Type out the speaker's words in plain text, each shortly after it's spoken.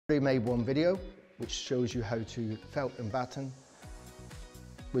I made one video which shows you how to felt and batten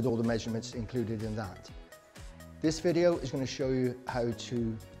with all the measurements included in that. This video is going to show you how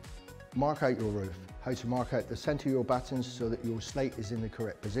to mark out your roof, how to mark out the centre of your battens so that your slate is in the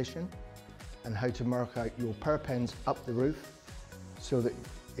correct position, and how to mark out your perpends up the roof so that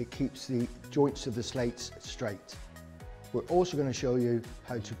it keeps the joints of the slates straight. We're also going to show you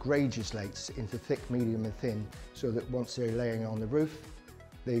how to grade your slates into thick, medium and thin so that once they're laying on the roof,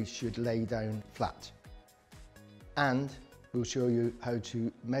 they should lay down flat. And we'll show you how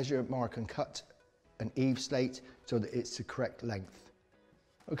to measure, mark and cut an eave slate so that it's the correct length.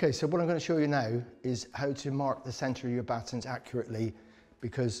 Okay, so what I'm going to show you now is how to mark the centre of your battens accurately,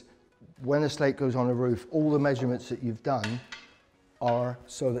 because when a slate goes on a roof, all the measurements that you've done are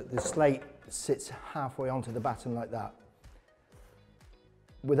so that the slate sits halfway onto the batten like that.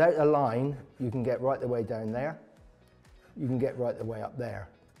 Without a line, you can get right the way down there, you can get right the way up there,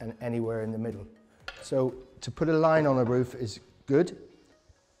 and anywhere in the middle. So to put a line on a roof is good.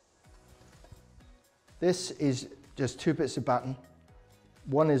 This is just 2 bits of batten.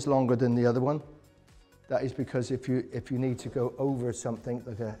 One is longer than the other one. That is because if you need to go over something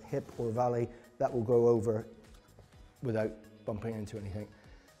like a hip or valley, that will go over without bumping into anything.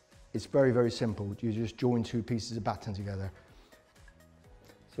 It's very, very simple. You just join 2 pieces of batten together.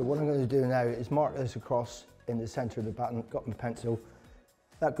 So what I'm going to do now is mark this across in the centre of the batten. Got my pencil.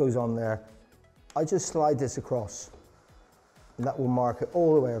 That goes on there. I just slide this across and that will mark it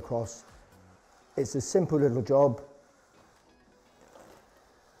all the way across. It's a simple little job.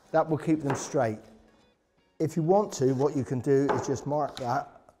 That will keep them straight. If you want to, what you can do is just mark that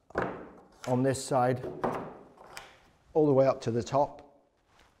on this side all the way up to the top,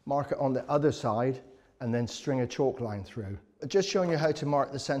 mark it on the other side and then string a chalk line through. Just showing you how to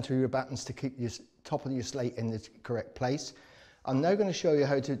mark the centre of your battens to keep your top of your slate in the correct place. I'm now going to show you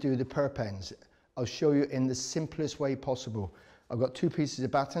how to do the perpends. I'll show you in the simplest way possible. I've got 2 pieces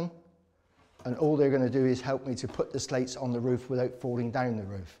of batten and all they're going to do is help me to put the slates on the roof without falling down the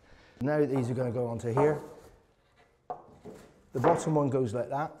roof. Now these are going to go onto here. The bottom one goes like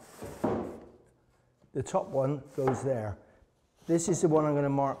that. The top one goes there. This is the one I'm going to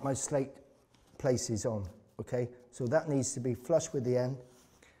mark my slate places on, okay? So that needs to be flush with the end.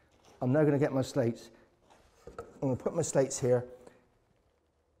 I'm now going to get my slates. I'm going to put my slates here.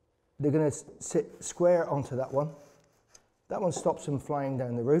 They're going to sit square onto that one. That one stops them flying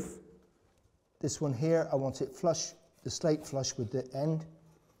down the roof. This one here, I want it flush, the slate flush with the end.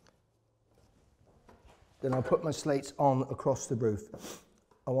 Then I'll put my slates on across the roof.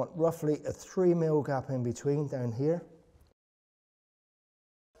 I want roughly a 3 mm gap in between down here.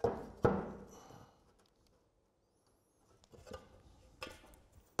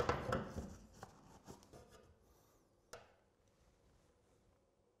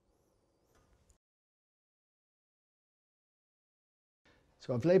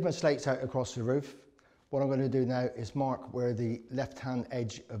 So I've laid my slates out across the roof. What I'm going to do now is mark where the left-hand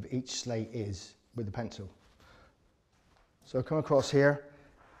edge of each slate is with the pencil. So I come across here.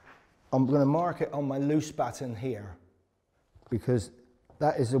 I'm going to mark it on my loose batten here because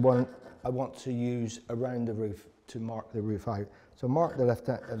that is the one I want to use around the roof to mark the roof out. So mark the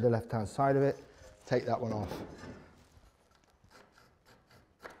left-hand side of it, take that one off.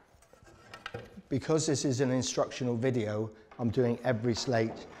 Because this is an instructional video, I'm doing every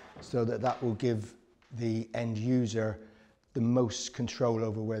slate so that that will give the end user the most control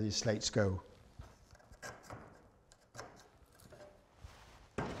over where these slates go.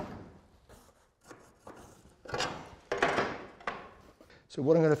 So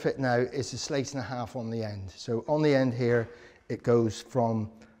what I'm going to fit now is a slate and a half on the end. So on the end here, it goes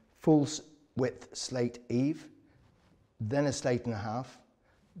from full width slate eave, then a slate and a half,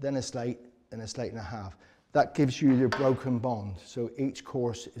 then a slate, and a slate and a half. That gives you your broken bond. So each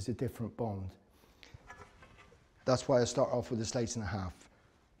course is a different bond. That's why I start off with a slate and a half.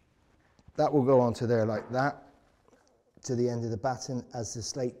 That will go onto there like that, to the end of the batten as the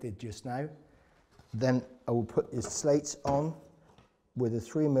slate did just now. Then I will put the slates on with a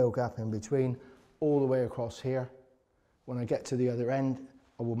 3 mm gap in between all the way across here. When I get to the other end,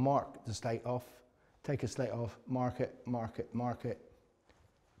 I will mark the slate off, take a slate off, mark it, mark it, mark it.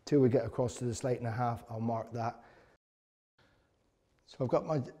 Till we get across to the slate and a half, I'll mark that. So I've got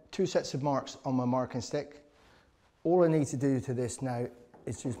my 2 sets of marks on my marking stick. All I need to do to this now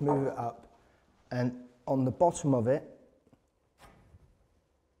is just move it up, and on the bottom of it,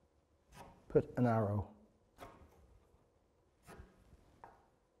 put an arrow.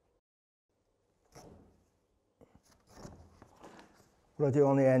 What I do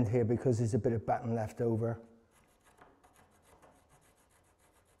on the end here, because there's a bit of batten left over,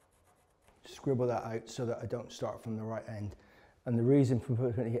 scribble that out so that I don't start from the right end. And the reason for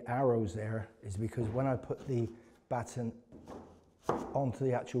putting the arrows there is because when I put the batten onto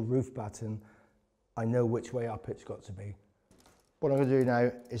the actual roof batten, I know which way up it's got to be. What I'm going to do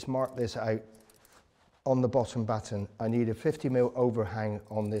now is mark this out on the bottom batten. I need a 50mm overhang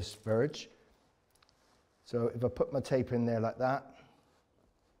on this verge. So if I put my tape in there like that,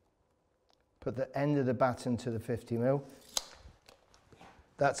 put the end of the batten to the 50mm,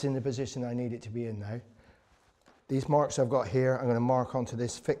 that's in the position I need it to be in now. These marks I've got here, I'm going to mark onto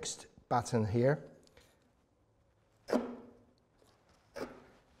this fixed batten here.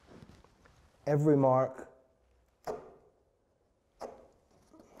 Every mark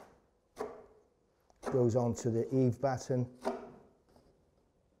goes onto the eave batten.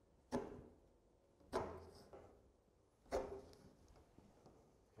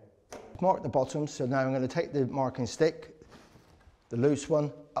 Mark the bottom, so now I'm going to take the marking stick, the loose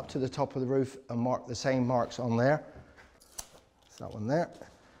one, up to the top of the roof and mark the same marks on there. That's that one there.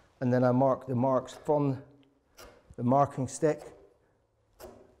 And then I mark the marks from the marking stick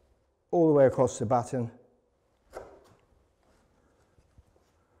all the way across the batten.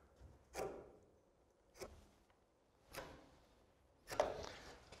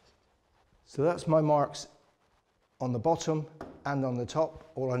 So that's my marks on the bottom and on the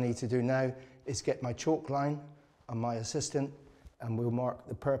top. All I need to do now is get my chalk line and my assistant, and we'll mark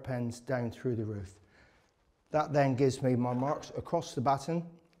the perp ends down through the roof. That then gives me my marks across the batten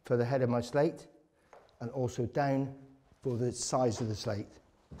for the head of my slate and also down for the size of the slate.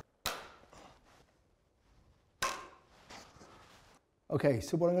 Okay,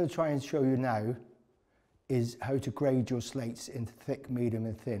 so what I'm going to try and show you now is how to grade your slates into thick, medium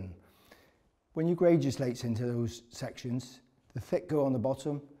and thin. When you grade your slates into those sections, the thick go on the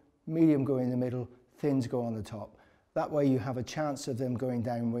bottom, medium go in the middle, thins go on the top. That way you have a chance of them going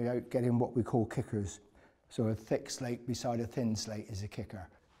down without getting what we call kickers. So a thick slate beside a thin slate is a kicker.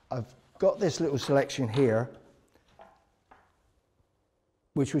 I've got this little selection here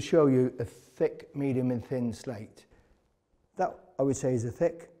which will show you a thick, medium and thin slate. That I would say is a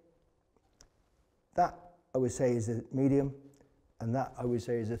thick, that I would say is a medium, and that I would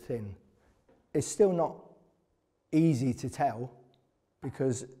say is a thin. It's still not easy to tell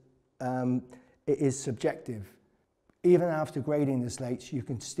because it is subjective. Even after grading the slates, you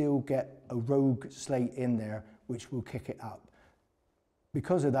can still get a rogue slate in there which will kick it up.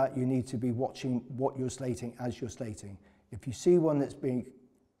 Because of that, you need to be watching what you're slating as you're slating. If you see one that's going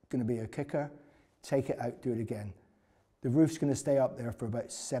to be a kicker, take it out, do it again. The roof's going to stay up there for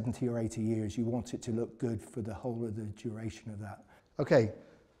about 70 or 80 years. You want it to look good for the whole of the duration of that. Okay,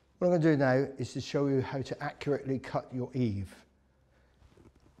 what I'm going to do now is to show you how to accurately cut your eave.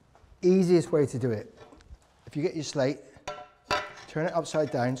 Easiest way to do it. If you get your slate, turn it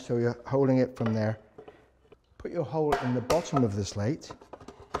upside down so you're holding it from there. Put your hole in the bottom of the slate.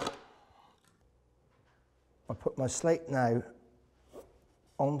 I put my slate now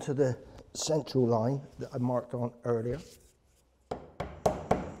onto the central line that I marked on earlier.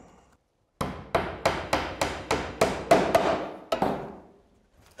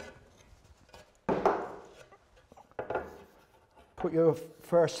 Put your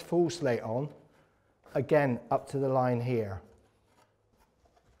first full slate on, again up to the line here.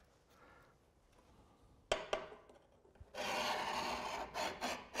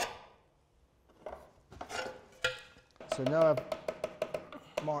 So now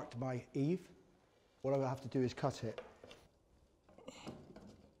I've marked my eave. What I have to do is cut it.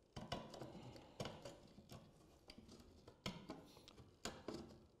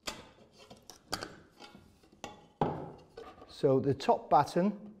 So the top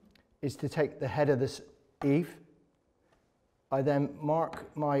batten is to take the head of this eave. I then mark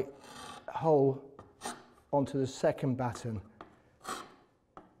my hole onto the second batten.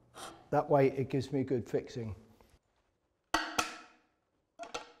 That way it gives me good fixing.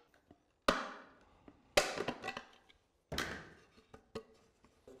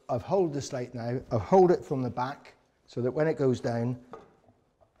 I've holed the slate now. I've holed it from the back so that when it goes down,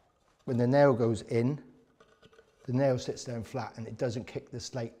 when the nail goes in, the nail sits down flat and it doesn't kick the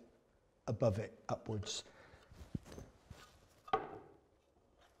slate above it upwards.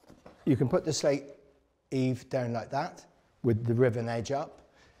 You can put the slate eave down like that with the ribbon edge up.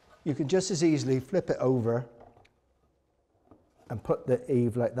 You can just as easily flip it over and put the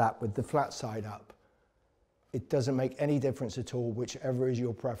eave like that with the flat side up. It doesn't make any difference at all, whichever is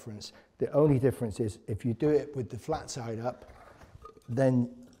your preference. The only difference is if you do it with the flat side up, then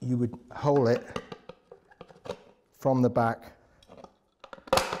you would hole it from the back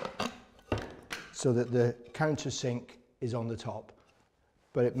so that the countersink is on the top.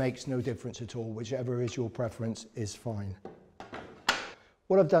 but it makes no difference at all. Whichever is your preference is fine.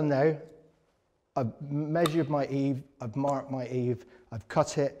 What I've done now, I've measured my eave, I've marked my eave, I've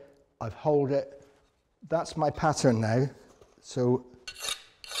cut it, I've holed it. That's my pattern now. So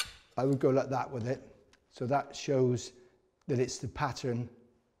I would go like that with it. So that shows that it's the pattern.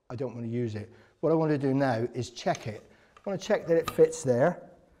 I don't want to use it. What I want to do now is check it. I want to check that it fits there.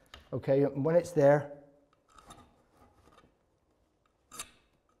 Okay, and when it's there,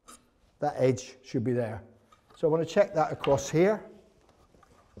 that edge should be there. So I want to check that across here.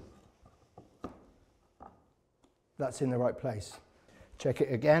 That's in the right place. Check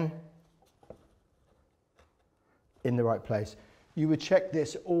it again. In the right place. You would check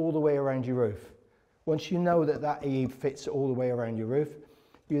this all the way around your roof. Once you know that that eave fits all the way around your roof,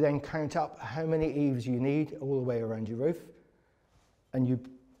 you then count up how many eaves you need all the way around your roof, and you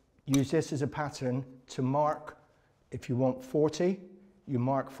use this as a pattern to mark. If you want 40, you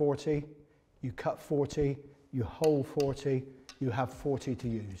mark 40, you cut 40, you hole 40, you have 40 to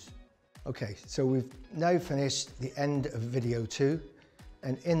use. Okay, so we've now finished the end of video 2,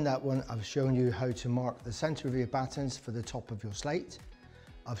 and in that one I've shown you how to mark the center of your battens for the top of your slate.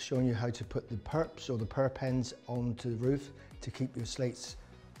 I've shown you how to put the perps or the perp ends onto the roof to keep your slates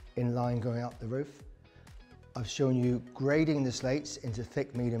in line going up the roof. I've shown you grading the slates into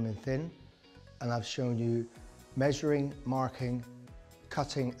thick, medium and thin, and I've shown you measuring, marking,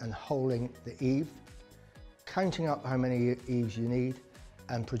 cutting and holing the eave, counting up how many eaves you need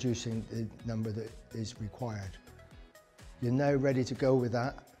and producing the number that is required. You're now ready to go with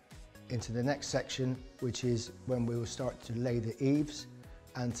that into the next section, which is when we will start to lay the eaves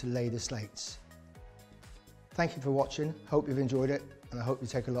and to lay the slates. Thank you for watching. Hope you've enjoyed it, and I hope you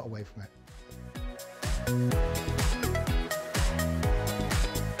take a lot away from it.